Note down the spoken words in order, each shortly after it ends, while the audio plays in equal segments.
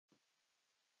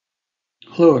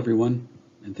Hello everyone,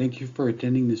 and thank you for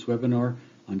attending this webinar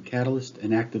on catalyst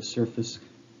and active surface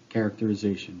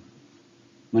characterization.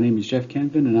 My name is Jeff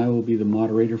Kenvin and I will be the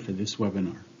moderator for this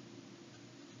webinar.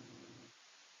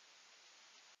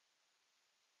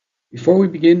 Before we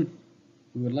begin,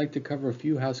 we would like to cover a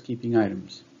few housekeeping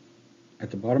items. At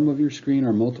the bottom of your screen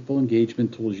are multiple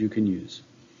engagement tools you can use.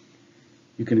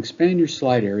 You can expand your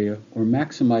slide area or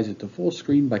maximize it to full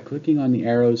screen by clicking on the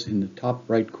arrows in the top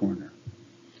right corner.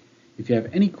 If you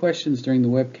have any questions during the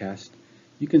webcast,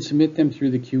 you can submit them through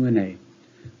the Q&A.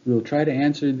 We will try to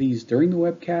answer these during the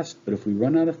webcast, but if we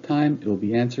run out of time, it will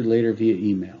be answered later via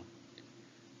email.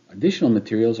 Additional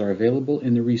materials are available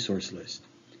in the resource list.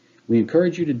 We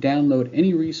encourage you to download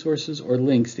any resources or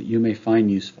links that you may find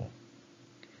useful.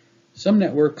 Some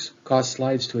networks cause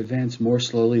slides to advance more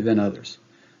slowly than others,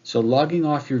 so logging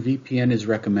off your VPN is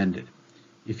recommended.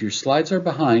 If your slides are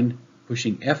behind,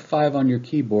 pushing F5 on your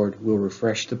keyboard will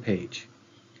refresh the page.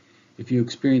 If you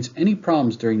experience any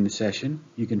problems during the session,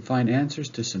 you can find answers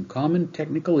to some common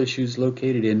technical issues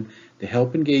located in the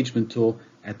Help Engagement tool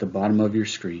at the bottom of your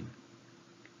screen.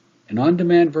 An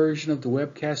on-demand version of the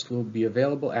webcast will be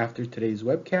available after today's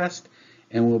webcast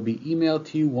and will be emailed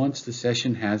to you once the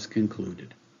session has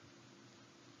concluded.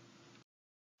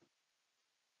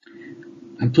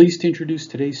 I'm pleased to introduce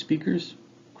today's speakers,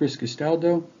 Chris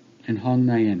Gastaldo and Hoang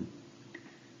Nguyen.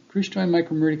 Chris joined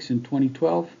Micromeritics in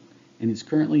 2012 and is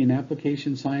currently an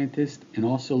application scientist and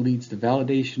also leads the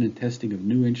validation and testing of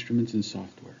new instruments and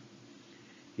software.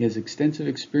 He has extensive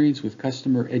experience with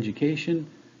customer education,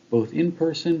 both in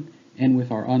person and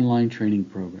with our online training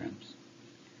programs.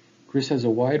 Chris has a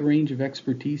wide range of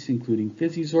expertise including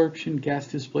physisorption, gas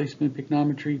displacement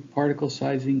pyknometry, particle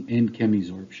sizing, and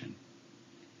chemisorption.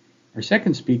 Our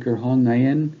second speaker, Hoang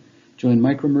Nguyen, joined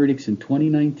Micromeritics in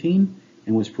 2019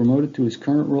 and was promoted to his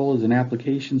current role as an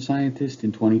application scientist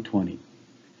in 2020.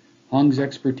 Hoang's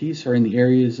expertise are in the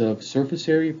areas of surface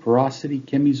area, porosity,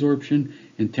 chemisorption,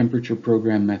 and temperature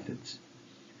program methods.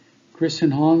 Chris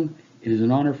and Hoang, it is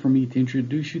an honor for me to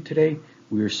introduce you today.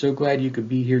 We are so glad you could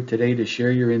be here today to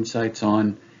share your insights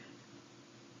on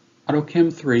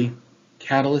Autochem III,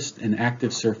 catalyst and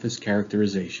active surface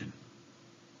characterization.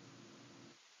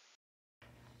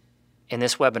 In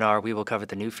this webinar, we will cover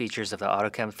the new features of the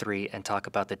Autochem III and talk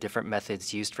about the different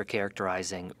methods used for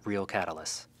characterizing real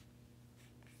catalysts.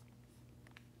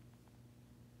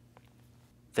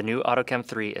 The new Autochem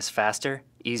III is faster,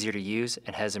 easier to use,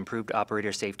 and has improved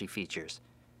operator safety features.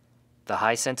 The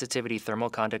high-sensitivity thermal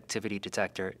conductivity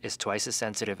detector is twice as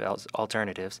sensitive as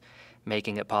alternatives,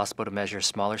 making it possible to measure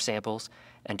smaller samples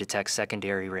and detect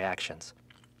secondary reactions.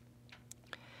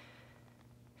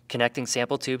 Connecting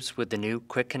sample tubes with the new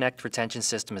Quick Connect retention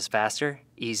system is faster,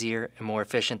 easier, and more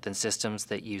efficient than systems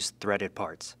that use threaded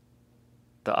parts.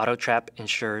 The auto trap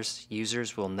ensures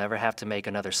users will never have to make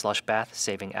another slush bath,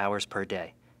 saving hours per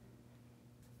day.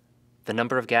 The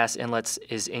number of gas inlets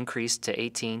is increased to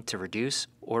 18 to reduce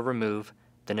or remove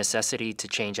the necessity to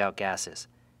change out gases.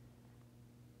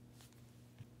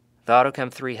 The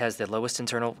Autochem III has the lowest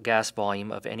internal gas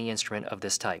volume of any instrument of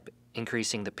this type,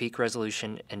 increasing the peak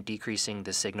resolution and decreasing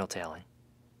the signal tailing.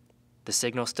 The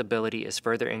signal stability is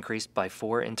further increased by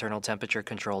 4 internal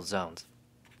temperature-controlled zones.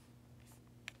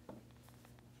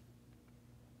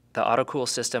 The autocool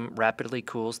system rapidly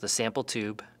cools the sample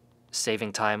tube,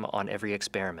 saving time on every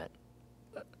experiment.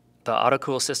 The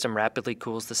autocool system rapidly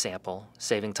cools the sample,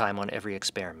 saving time on every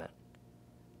experiment.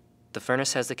 The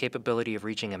furnace has the capability of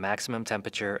reaching a maximum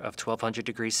temperature of 1200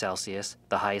 degrees Celsius,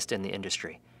 the highest in the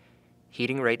industry.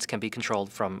 Heating rates can be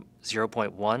controlled from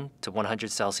 0.1 to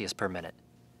 100 Celsius per minute.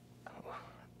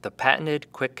 The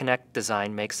patented Quick Connect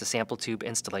design makes the sample tube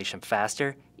installation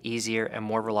faster, easier, and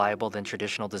more reliable than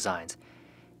traditional designs.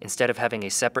 Instead of having a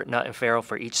separate nut and ferrule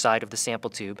for each side of the sample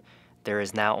tube, there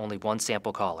is now only one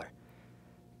sample collar.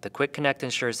 The Quick Connect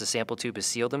ensures the sample tube is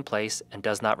sealed in place and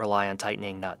does not rely on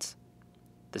tightening nuts.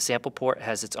 The sample port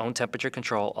has its own temperature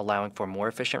control, allowing for more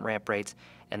efficient ramp rates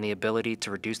and the ability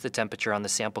to reduce the temperature on the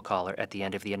sample collar at the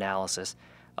end of the analysis,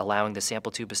 allowing the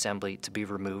sample tube assembly to be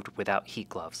removed without heat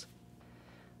gloves.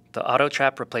 The auto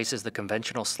trap replaces the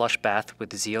conventional slush bath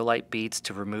with zeolite beads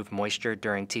to remove moisture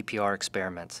during TPR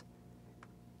experiments.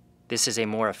 This is a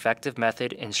more effective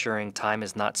method, ensuring time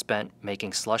is not spent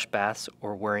making slush baths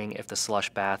or worrying if the slush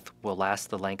bath will last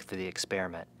the length of the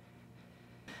experiment.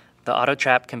 The auto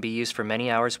trap can be used for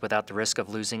many hours without the risk of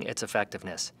losing its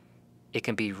effectiveness. It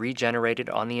can be regenerated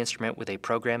on the instrument with a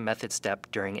program method step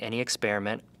during any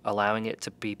experiment, allowing it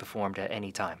to be performed at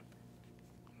any time.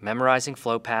 Memorizing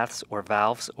flow paths or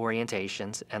valves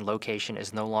orientations and location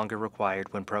is no longer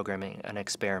required when programming an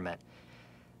experiment.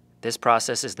 This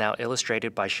process is now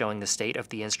illustrated by showing the state of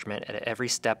the instrument at every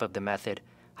step of the method,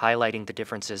 highlighting the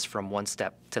differences from one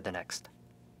step to the next.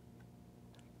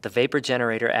 The vapor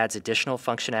generator adds additional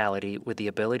functionality with the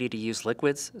ability to use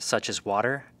liquids such as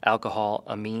water, alcohol,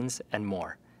 amines, and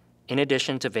more. In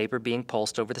addition to vapor being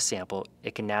pulsed over the sample,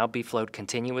 it can now be flowed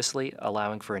continuously,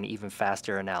 allowing for an even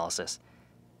faster analysis.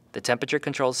 The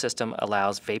temperature-controlled system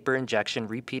allows vapor injection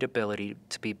repeatability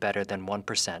to be better than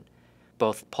 1%.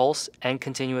 Both pulse and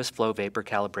continuous flow vapor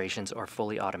calibrations are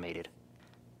fully automated.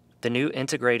 The new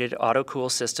integrated auto-cool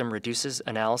system reduces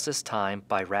analysis time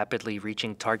by rapidly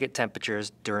reaching target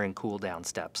temperatures during cool-down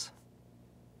steps.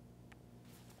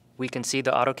 We can see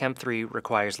the Autochem III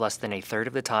requires less than a third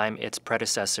of the time its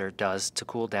predecessor does to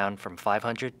cool down from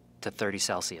 500 to 30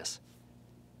 Celsius.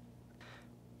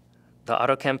 The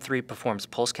Autochem III performs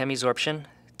pulse chemisorption,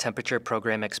 temperature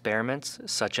program experiments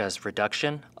such as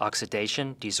reduction,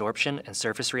 oxidation, desorption, and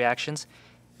surface reactions.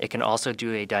 It can also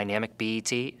do a dynamic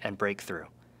BET and breakthrough.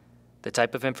 The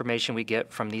type of information we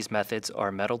get from these methods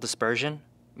are metal dispersion,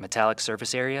 metallic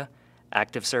surface area,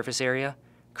 active surface area,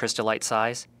 crystallite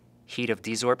size, heat of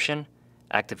desorption,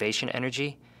 activation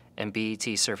energy, and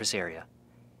BET surface area.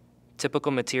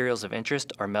 Typical materials of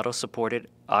interest are metal-supported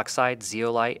oxide,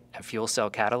 zeolite, and fuel cell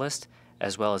catalyst,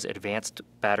 as well as advanced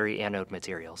battery anode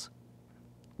materials.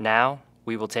 Now,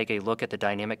 we will take a look at the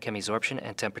dynamic chemisorption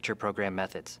and temperature program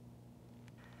methods.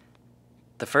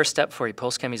 The first step for a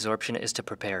pulse chemisorption is to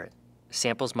prepare it.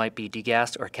 Samples might be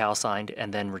degassed or calcined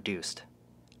and then reduced.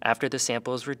 After the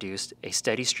sample is reduced, a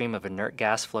steady stream of inert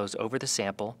gas flows over the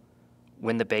sample.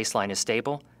 When the baseline is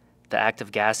stable, the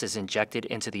active gas is injected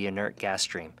into the inert gas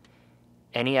stream.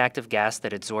 Any active gas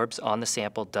that adsorbs on the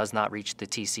sample does not reach the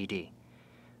TCD.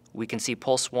 We can see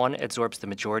Pulse 1 adsorbs the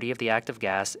majority of the active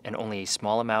gas and only a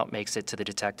small amount makes it to the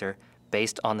detector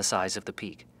based on the size of the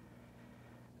peak.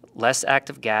 Less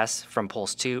active gas from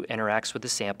Pulse 2 interacts with the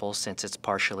sample since it's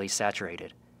partially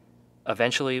saturated.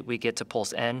 Eventually, we get to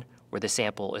Pulse N, where the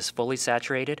sample is fully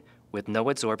saturated with no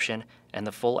adsorption and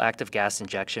the full active gas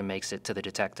injection makes it to the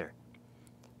detector.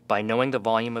 By knowing the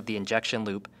volume of the injection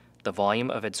loop, the volume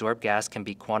of adsorbed gas can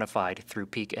be quantified through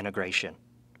peak integration.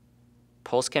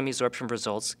 Pulse chemisorption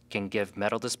results can give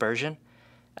metal dispersion,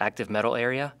 active metal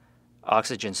area,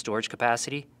 oxygen storage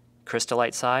capacity,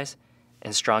 crystallite size,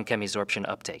 and strong chemisorption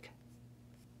uptake.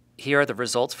 Here are the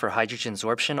results for hydrogen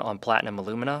sorption on platinum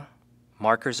alumina.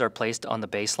 Markers are placed on the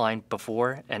baseline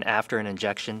before and after an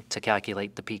injection to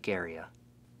calculate the peak area.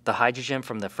 The hydrogen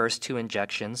from the first two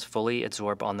injections fully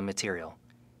adsorb on the material.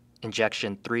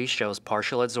 Injection 3 shows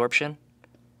partial adsorption.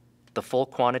 The full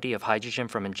quantity of hydrogen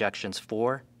from injections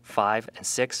 4, 5, and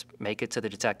 6 make it to the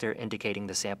detector, indicating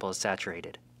the sample is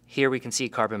saturated. Here we can see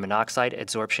carbon monoxide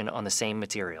adsorption on the same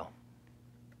material.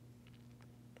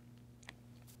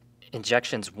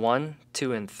 Injections 1,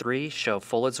 2, and 3 show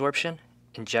full adsorption.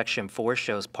 Injection 4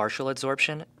 shows partial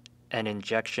adsorption, and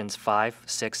injections 5,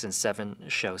 6, and 7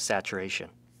 show saturation.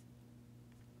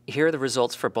 Here are the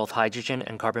results for both hydrogen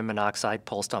and carbon monoxide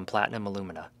pulsed on platinum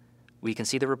alumina. We can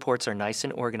see the reports are nice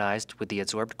and organized with the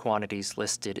adsorbed quantities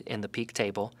listed in the peak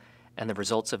table and the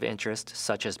results of interest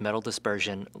such as metal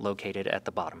dispersion located at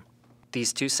the bottom.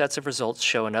 These two sets of results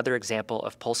show another example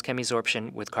of pulse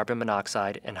chemisorption with carbon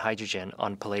monoxide and hydrogen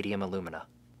on palladium alumina.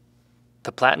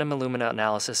 The platinum alumina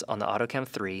analysis on the Autochem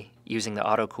III using the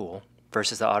AutoCool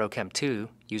versus the Autochem II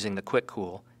using the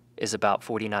QuickCool is about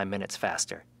 49 minutes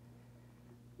faster.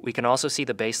 We can also see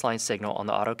the baseline signal on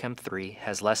the Autochem III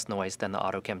has less noise than the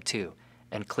Autochem II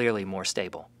and clearly more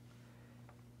stable.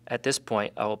 At this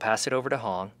point, I will pass it over to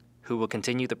Hoang, who will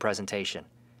continue the presentation.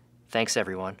 Thanks,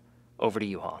 everyone. Over to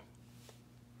you, Hoang.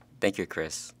 Thank you,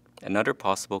 Chris. Another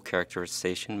possible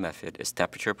characterization method is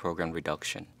temperature program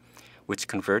reduction, which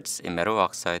converts a metal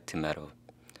oxide to metal.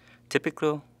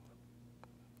 Typical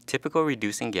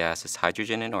reducing gas is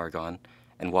hydrogen and argon,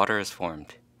 and water is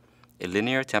formed. A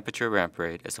linear temperature ramp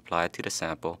rate is applied to the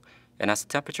sample, and as the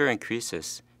temperature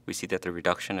increases, we see that the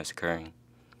reduction is occurring.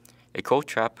 A cold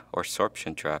trap or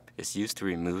sorption trap is used to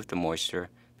remove the moisture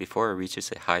before it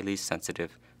reaches a highly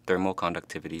sensitive thermal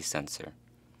conductivity sensor.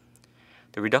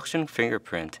 The reduction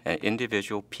fingerprint and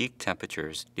individual peak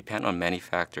temperatures depend on many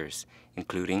factors,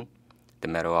 including the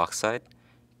metal oxide,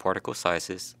 particle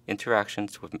sizes,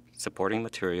 interactions with supporting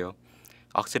material,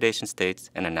 oxidation states,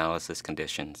 and analysis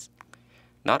conditions.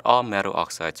 Not all metal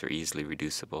oxides are easily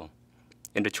reducible.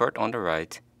 In the chart on the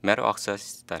right, metal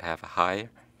oxides that have a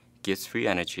higher Gibbs-free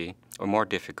energy are more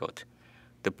difficult.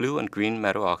 The blue and green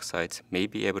metal oxides may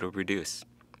be able to reduce.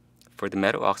 For the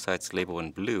metal oxides labeled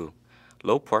in blue,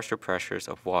 low partial pressures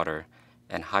of water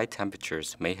and high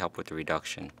temperatures may help with the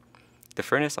reduction. The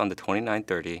furnace on the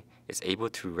 2930 is able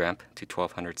to ramp to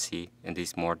 1200 C in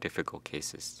these more difficult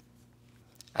cases.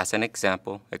 As an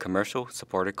example, a commercial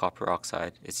supported copper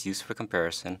oxide is used for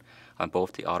comparison on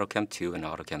both the Autochem II and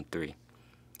Autochem III.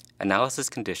 Analysis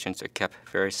conditions are kept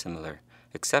very similar,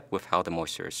 except with how the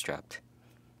moisture is trapped.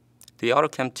 The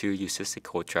Autochem II uses a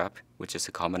cold trap, which is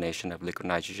a combination of liquid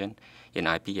nitrogen in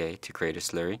IPA to create a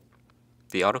slurry.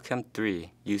 The Autochem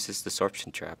III uses the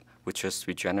absorption trap, which is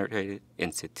regenerated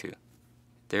in situ.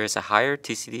 There is a higher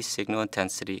TCD signal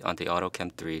intensity on the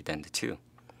Autochem III than the II,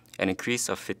 an increase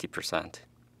of 50%.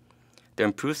 The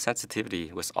improved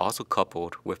sensitivity was also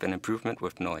coupled with an improvement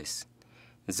with noise.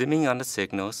 Zooming on the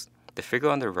signals, the figure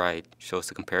on the right shows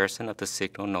the comparison of the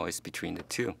signal noise between the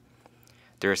two.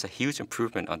 There is a huge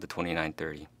improvement on the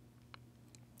 2930.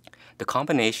 The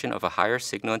combination of a higher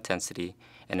signal intensity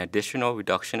and additional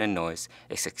reduction in noise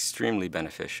is extremely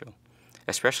beneficial,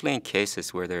 especially in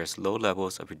cases where there is low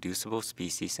levels of reducible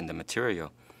species in the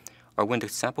material, or when the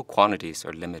sample quantities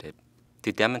are limited.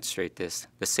 To demonstrate this,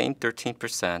 the same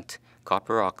 13%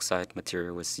 copper oxide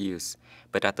material was used,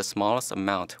 but at the smallest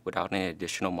amount without any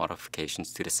additional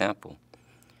modifications to the sample.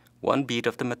 One bead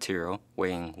of the material,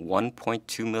 weighing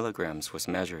 1.2 milligrams, was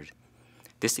measured.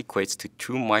 This equates to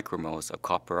 2 micromoles of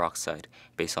copper oxide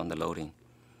based on the loading.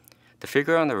 The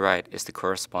figure on the right is the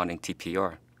corresponding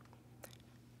TPR.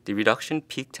 The reduction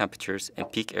peak temperatures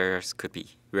and peak areas could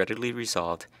be readily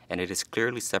resolved, and it is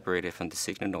clearly separated from the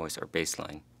signal noise or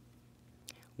baseline.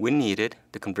 When needed,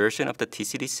 the conversion of the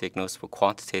TCD signals for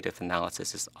quantitative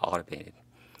analysis is automated.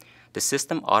 The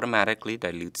system automatically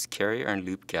dilutes carrier and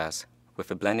loop gas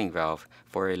with a blending valve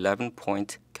for an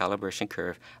 11-point calibration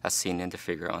curve as seen in the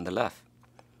figure on the left.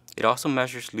 It also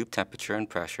measures loop temperature and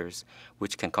pressures,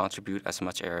 which can contribute as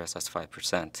much errors as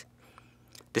 5%.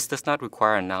 This does not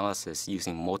require analysis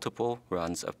using multiple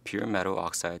runs of pure metal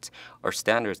oxides or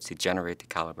standards to generate the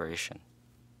calibration.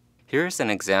 Here is an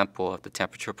example of the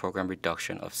temperature program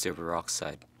reduction of silver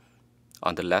oxide.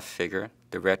 On the left figure,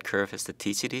 the red curve is the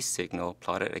TCD signal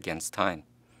plotted against time.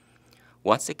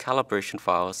 Once the calibration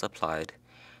file is applied,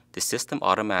 the system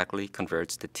automatically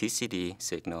converts the TCD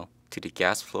signal to the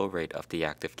gas flow rate of the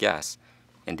active gas.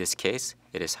 In this case,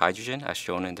 it is hydrogen as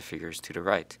shown in the figures to the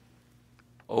right.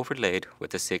 Overlaid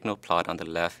with the signal plot on the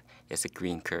left is a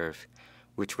green curve,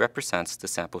 which represents the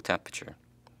sample temperature.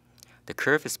 The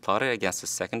curve is plotted against the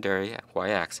secondary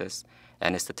y-axis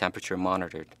and is the temperature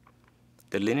monitored.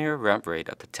 The linear ramp rate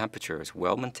of the temperature is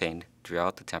well maintained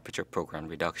throughout the temperature program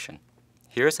reduction.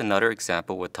 Here is another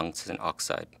example with tungsten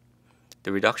oxide.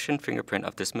 The reduction fingerprint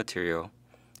of this material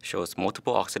shows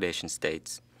multiple oxidation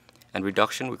states and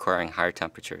reduction requiring higher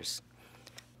temperatures.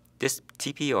 This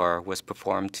TPR was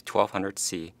performed to 1200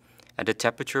 C, and the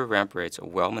temperature ramp rates are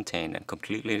well maintained and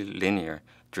completely linear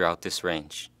throughout this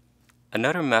range.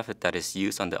 Another method that is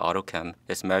used on the Autochem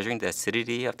is measuring the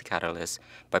acidity of the catalyst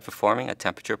by performing a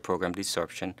temperature program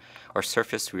desorption or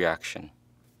surface reaction.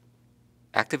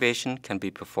 Activation can be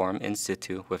performed in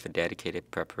situ with a dedicated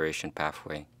preparation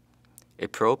pathway. A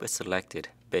probe is selected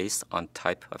based on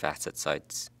type of acid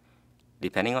sites.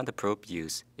 Depending on the probe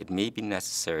used, it may be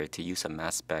necessary to use a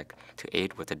mass spec to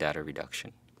aid with the data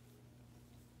reduction.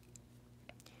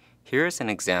 Here is an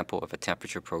example of a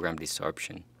temperature program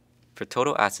desorption. For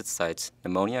total acid sites,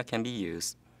 pneumonia can be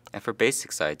used, and for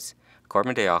basic sites,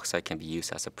 carbon dioxide can be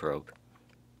used as a probe.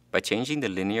 By changing the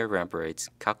linear ramp rates,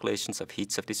 calculations of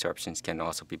heats of desorptions can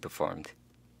also be performed.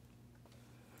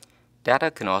 Data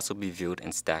can also be viewed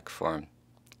in stack form.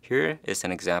 Here is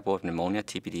an example of pneumonia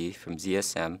TPD from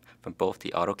ZSM from both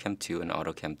the Autochem II and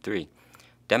Autochem III,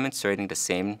 demonstrating the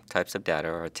same types of data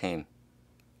are obtained.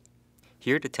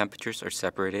 Here the temperatures are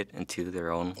separated into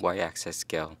their own y-axis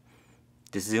scale.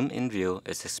 The zoom-in view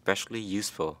is especially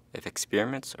useful if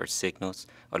experiments or signals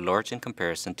are large in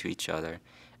comparison to each other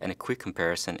and a quick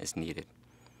comparison is needed.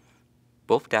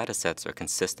 Both datasets are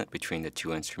consistent between the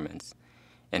two instruments,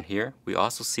 and here we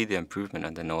also see the improvement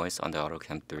on the noise on the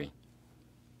Autochem III.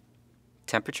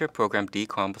 Temperature program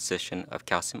decomposition of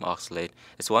calcium oxalate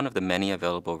is one of the many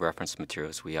available reference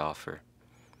materials we offer.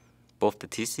 Both the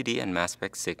TCD and mass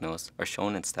spec signals are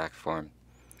shown in stack form.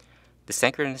 The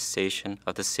synchronization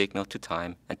of the signal to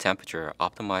time and temperature are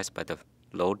optimized by the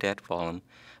low dead volume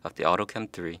of the Autochem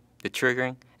III, the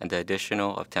triggering, and the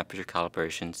additional of temperature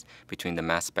calibrations between the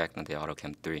mass spec and the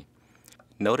Autochem III.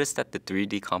 Notice that the three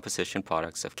decomposition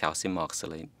products of calcium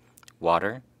oxalate,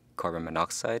 water, carbon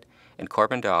monoxide, and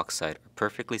carbon dioxide are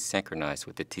perfectly synchronized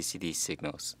with the TCD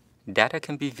signals. Data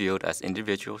can be viewed as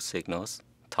individual signals,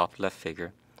 top left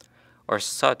figure, or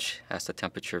such as the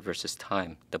temperature versus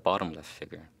time, the bottom left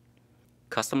figure.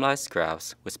 Customized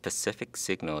graphs with specific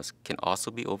signals can also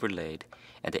be overlaid,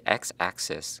 and the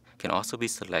x-axis can also be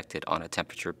selected on a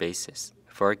temperature basis.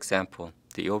 For example,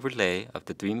 the overlay of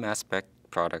the 3 mass spec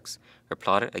products are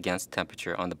plotted against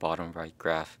temperature on the bottom right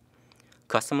graph.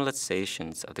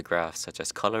 Customizations of the graph, such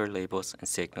as color labels and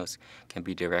signals, can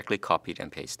be directly copied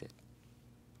and pasted.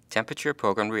 Temperature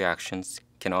program reactions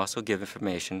can also give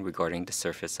information regarding the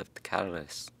surface of the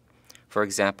catalyst. For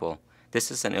example, this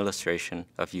is an illustration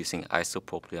of using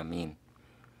isopropylamine.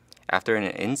 After an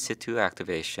in situ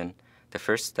activation, the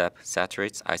first step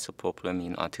saturates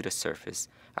isopropylamine onto the surface,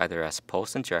 either as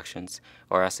pulse injections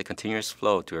or as a continuous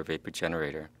flow through a vapor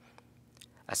generator.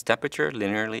 As temperature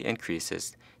linearly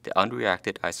increases, the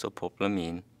unreacted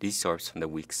isopropylamine desorbs from the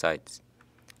weak sites.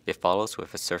 It follows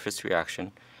with a surface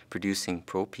reaction, producing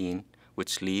propene,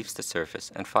 which leaves the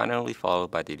surface, and finally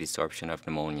followed by the desorption of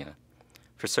ammonia.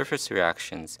 For surface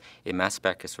reactions, a mass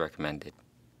spec is recommended.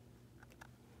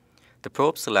 The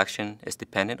probe selection is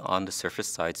dependent on the surface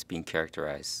sites being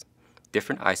characterized.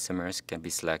 Different isomers can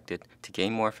be selected to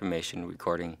gain more information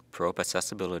regarding probe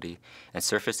accessibility and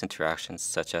surface interactions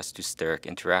such as to steric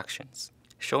interactions.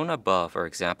 Shown above are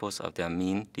examples of the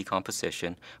amine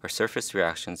decomposition or surface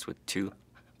reactions with 2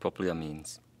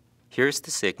 propylamines. Here's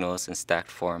the signals in stacked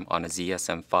form on a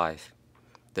ZSM5.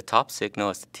 The top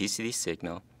signal is the TCD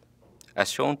signal. As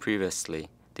shown previously,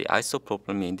 the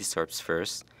isopropylamine desorbs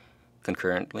first.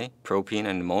 Concurrently, propene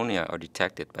and ammonia are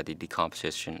detected by the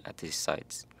decomposition at these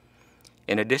sites.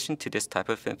 In addition to this type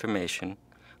of information,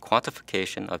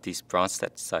 quantification of these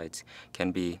Bronsted sites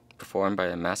can be performed by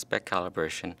a mass spec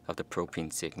calibration of the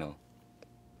propene signal.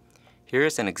 Here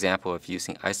is an example of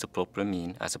using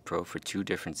isopropylamine as a probe for 2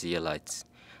 different zeolites.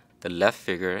 The left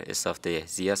figure is of the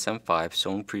ZSM5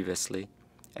 shown previously,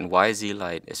 and YZ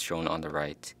light is shown on the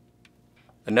right.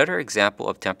 Another example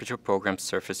of temperature-programmed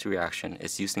surface reaction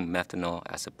is using methanol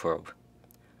as a probe.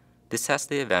 This has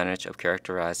the advantage of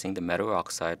characterizing the metal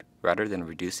oxide rather than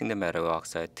reducing the metal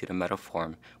oxide to the metal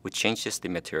form, which changes the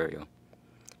material.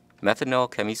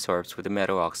 Methanol chemisorbs with the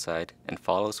metal oxide and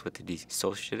follows with the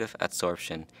dissociative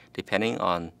adsorption depending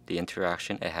on the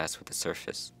interaction it has with the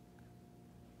surface.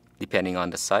 Depending on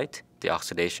the site, the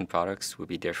oxidation products will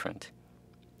be different.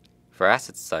 For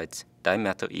acid sites,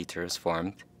 dimethyl ether is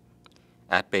formed.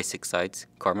 At basic sites,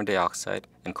 carbon dioxide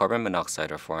and carbon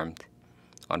monoxide are formed.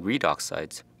 On redox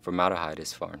sites, formaldehyde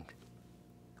is formed.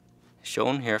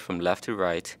 Shown here from left to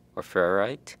right are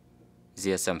ferrite,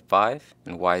 ZSM5,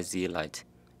 and YZ light,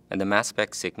 and the mass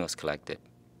spec signals collected.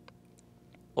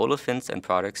 Olefins and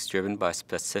products driven by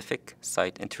specific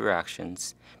site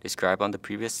interactions described on the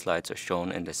previous slides are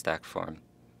shown in the stacked form.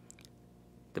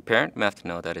 The parent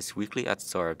methanol that is weakly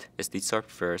adsorbed is desorbed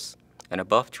first, and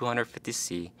above 250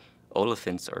 C,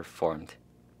 olefins are formed.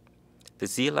 The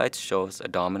zeolite shows a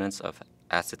dominance of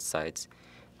acid sites,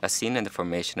 as seen in the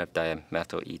formation of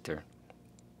dimethyl ether.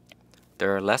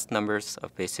 There are less numbers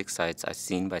of basic sites as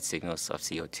seen by signals of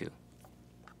CO2.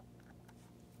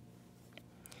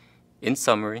 In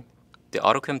summary, the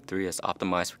Autochem III is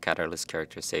optimized for catalyst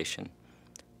characterization.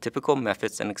 Typical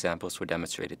methods and examples were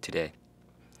demonstrated today.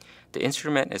 The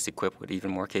instrument is equipped with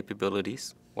even more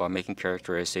capabilities, while making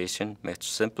characterization much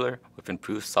simpler with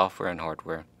improved software and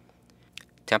hardware.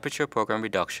 Temperature program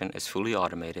reduction is fully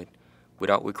automated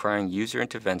without requiring user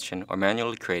intervention or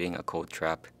manually creating a code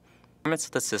trap. Performance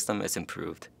of the system is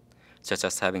improved, such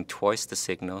as having twice the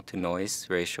signal-to-noise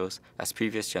ratios as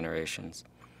previous generations.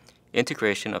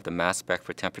 Integration of the mass spec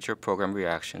for temperature program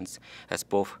reactions has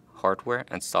both hardware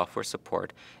and software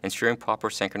support, ensuring proper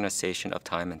synchronization of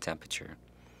time and temperature.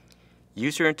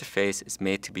 User interface is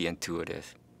made to be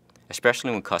intuitive,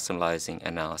 especially when customizing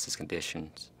analysis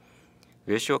conditions.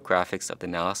 Visual graphics of the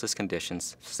analysis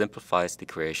conditions simplifies the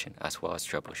creation as well as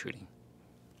troubleshooting.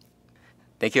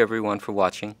 Thank you everyone for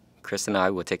watching. Chris and I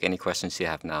will take any questions you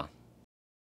have now.